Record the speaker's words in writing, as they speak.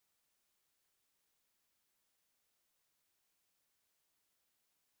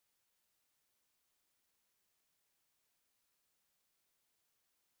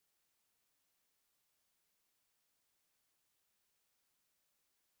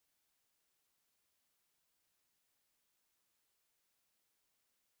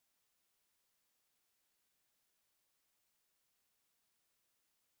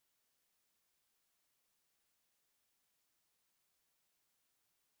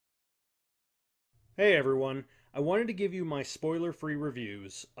Hey everyone, I wanted to give you my spoiler-free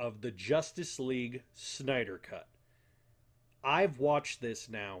reviews of the Justice League Snyder Cut. I've watched this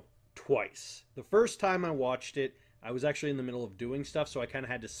now twice. The first time I watched it, I was actually in the middle of doing stuff, so I kind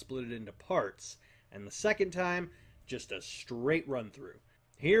of had to split it into parts. And the second time, just a straight run-through.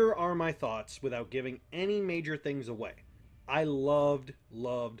 Here are my thoughts without giving any major things away. I loved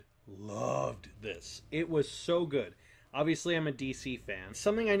this. It was so good. Obviously, I'm a DC fan.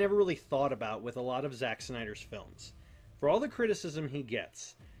 Something I never really thought about with a lot of Zack Snyder's films. For all the criticism he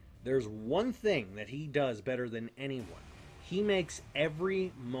gets, there's one thing that he does better than anyone. He makes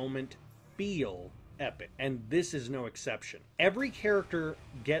every moment feel epic, and this is no exception. Every character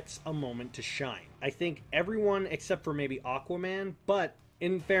gets a moment to shine. I think everyone except for maybe Aquaman, but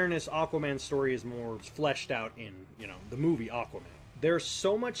in fairness, Aquaman's story is more fleshed out in, the movie Aquaman. There's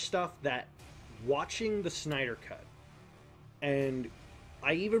so much stuff that watching the Snyder Cut, and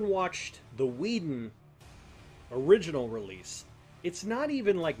I even watched the Whedon original release. It's not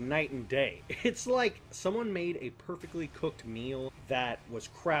even like night and day. It's like someone made a perfectly cooked meal that was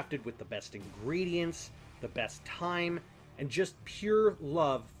crafted with the best ingredients, the best time, and just pure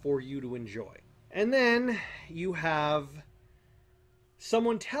love for you to enjoy. And then you have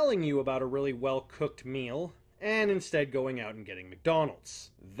someone telling you about a really well-cooked meal and instead going out and getting McDonald's.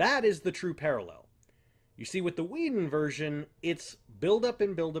 That is the true parallel. You see, with the Whedon version, it's build-up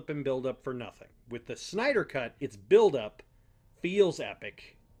and build-up and build-up for nothing. With the Snyder Cut, its build-up feels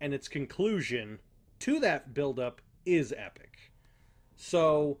epic, and its conclusion to that build-up is epic.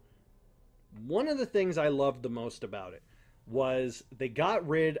 So, one of the things I loved the most about it was they got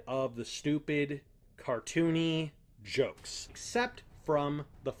rid of the stupid, cartoony jokes, except from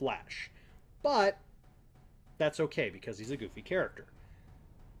The Flash. But that's okay, because he's a goofy character.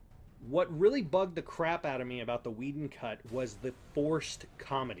 What really bugged the crap out of me about the Whedon cut was the forced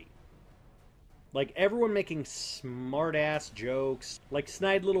comedy. Like, everyone making smart-ass jokes, like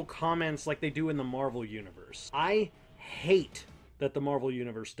snide little comments like they do in the Marvel Universe. I hate that the Marvel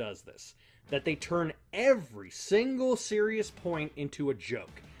Universe does this. That they turn every single serious point into a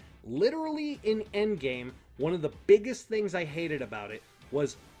joke. Literally, in Endgame, one of the biggest things I hated about it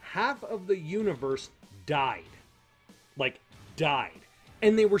was half of the universe died. Like, died.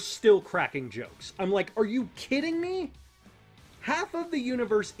 And they were still cracking jokes. I'm like, are you kidding me? Half of the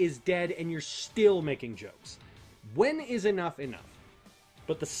universe is dead and you're still making jokes. When is enough enough?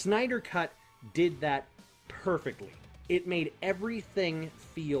 But the Snyder Cut did that perfectly. It made everything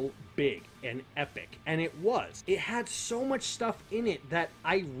feel big and epic. And it was. It had so much stuff in it that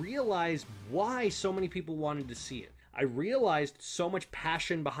I realized why so many people wanted to see it. I realized so much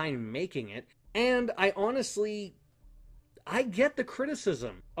passion behind making it. And I get the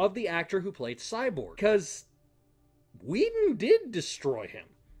criticism of the actor who played Cyborg, because Whedon did destroy him.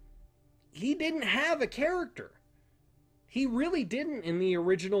 He didn't have a character. He really didn't in the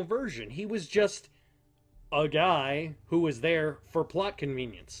original version. He was just a guy who was there for plot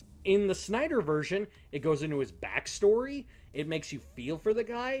convenience. In the Snyder version, it goes into his backstory. It makes you feel for the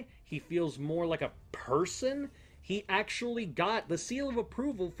guy. He feels more like a person. He actually got the seal of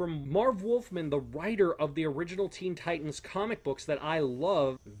approval from Marv Wolfman, the writer of the original Teen Titans comic books that I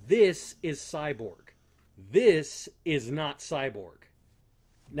love. This is Cyborg. This is not Cyborg.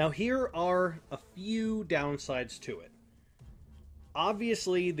 Now, here are a few downsides to it.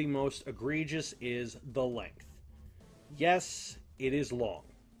 Obviously, the most egregious is the length. Yes, it is long.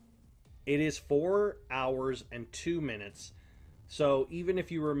 It is 4 hours and 2 minutes. So even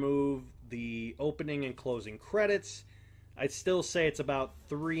if you remove the opening and closing credits, I'd still say it's about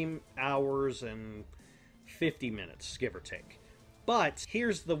 3 hours and 50 minutes, give or take. But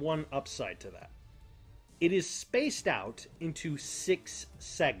here's the one upside to that. It is spaced out into 6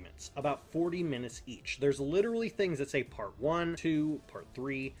 segments, about 40 minutes each. There's literally things that say part 1, 2, part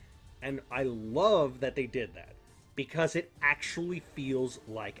 3, and I love that they did that, because it actually feels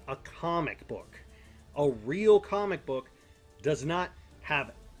like a comic book. A real comic book does not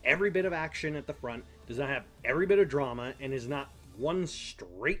have every bit of action at the front, does not have every bit of drama, and is not one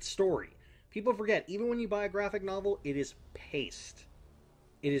straight story. People forget, even when you buy a graphic novel, it is paced.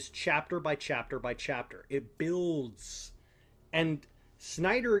 It is chapter by chapter by chapter. It builds. And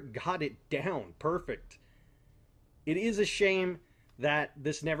Snyder got it down perfect. It is a shame that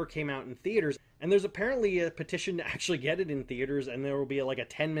this never came out in theaters. And there's apparently a petition to actually get it in theaters, and there will be like a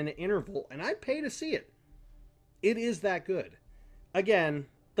 10-minute interval, and I'd pay to see it. It is that good. Again,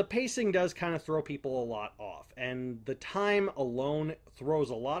 the pacing does kind of throw people a lot off, and the time alone throws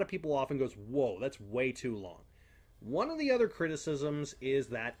a lot of people off and goes, whoa, that's way too long. One of the other criticisms is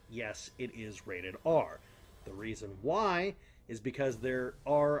that, yes, it is rated R. The reason why is because there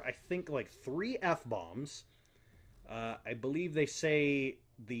are, I think, like 3 F-bombs. I believe they say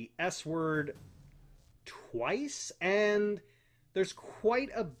the S word twice, and there's quite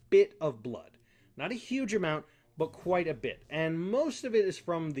a bit of blood. Not a huge amount, but quite a bit. And most of it is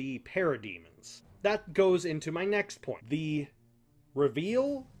from the parademons. That goes into my next point. The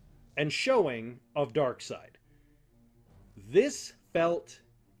reveal and showing of Darkseid. This felt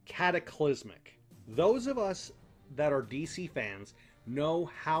cataclysmic. Those of us that are DC fans know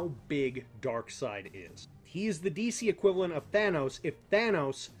how big Darkseid is. He is the DC equivalent of Thanos if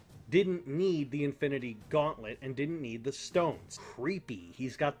Thanos didn't need the Infinity Gauntlet and didn't need the stones. Creepy.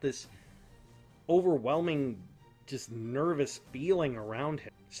 He's got this overwhelming, just nervous feeling around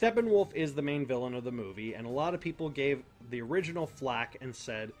him. Steppenwolf is the main villain of the movie, and a lot of people gave the original flack and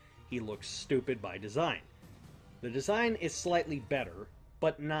said he looks stupid by design. The design is slightly better,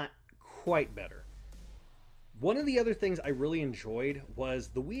 but not quite better. One of the other things I really enjoyed was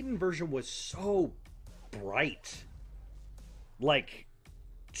the Whedon version was so bright. Like,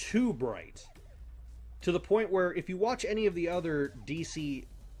 too bright. To the point where if you watch any of the other DC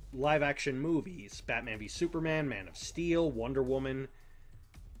live-action movies, Batman v Superman, Man of Steel, Wonder Woman,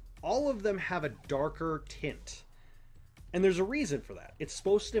 all of them have a darker tint. And there's a reason for that. It's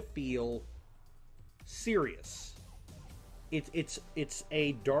supposed to feel serious. It's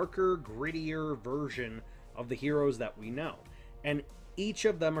a darker, grittier version of the heroes that we know. And each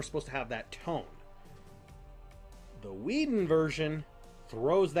of them are supposed to have that tone. The Whedon version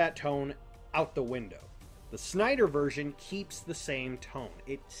throws that tone out the window. The Snyder version keeps the same tone.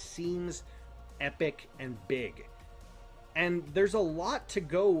 It seems epic and big. And there's a lot to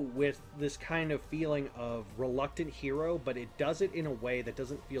go with this kind of feeling of reluctant hero, but it does it in a way that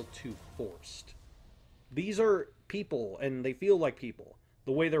doesn't feel too forced. These are people, and they feel like people.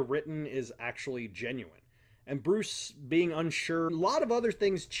 The way they're written is actually genuine. And Bruce being unsure, a lot of other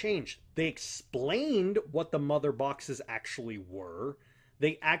things changed. They explained what the mother boxes actually were.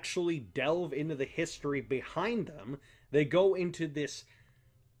 They actually delve into the history behind them. They go into this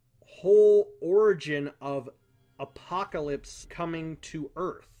whole origin of Apocalypse coming to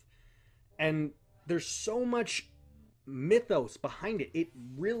Earth. And there's so much mythos behind it. It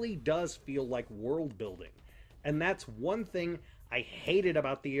really does feel like world building. And that's one thing I hated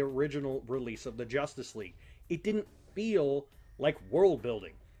about the original release of the Justice League. It didn't feel like world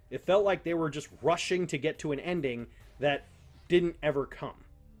building. It felt like they were just rushing to get to an ending that didn't ever come.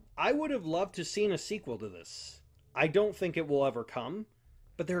 I would have loved to seen a sequel to this. I don't think it will ever come,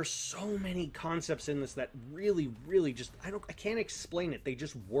 but there are so many concepts in this that really, really just, I can't explain it. They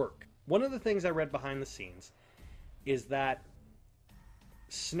just work. One of the things I read behind the scenes is that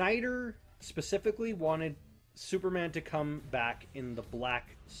Snyder specifically wanted Superman to come back in the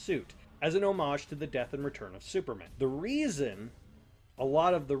black suit as an homage to the death and return of Superman. The reason a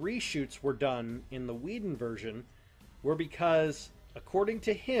lot of the reshoots were done in the Whedon version were because, according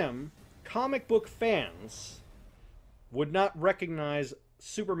to him, comic book fans would not recognize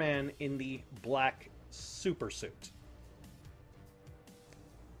Superman in the black supersuit.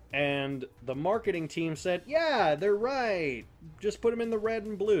 And the marketing team said, yeah, they're right. Just put him in the red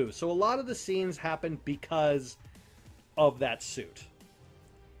and blue. So a lot of the scenes happened because of that suit.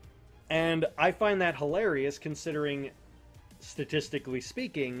 And I find that hilarious considering, statistically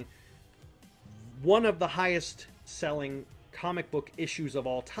speaking, one of the highest selling comic book issues of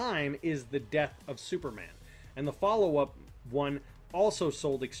all time is The Death of Superman. And the follow-up one also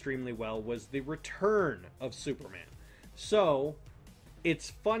sold extremely well was The Return of Superman. So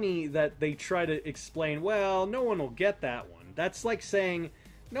it's funny that they try to explain, well, no one will get that one. That's like saying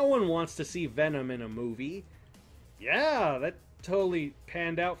no one wants to see Venom in a movie. Yeah, that totally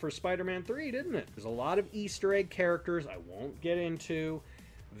panned out for Spider-Man 3, didn't it? There's a lot of Easter egg characters I won't get into.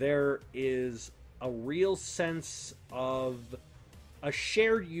 There is a real sense of a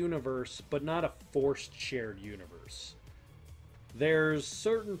shared universe, but not a forced shared universe. There's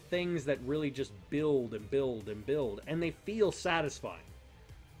certain things that really just build and build and build, and they feel satisfying.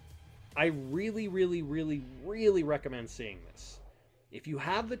 I really, really, really, really recommend seeing this. If you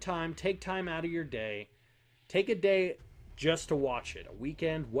have the time, take time out of your day. Take a day just to watch it. A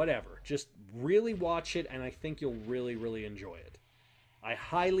weekend, whatever. Just really watch it, and I think you'll really, really enjoy it. I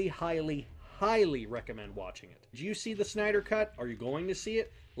highly, highly, highly recommend watching it. Did you see the Snyder Cut? Are you going to see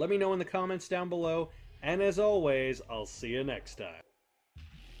it? Let me know in the comments down below. And as always, I'll see you next time.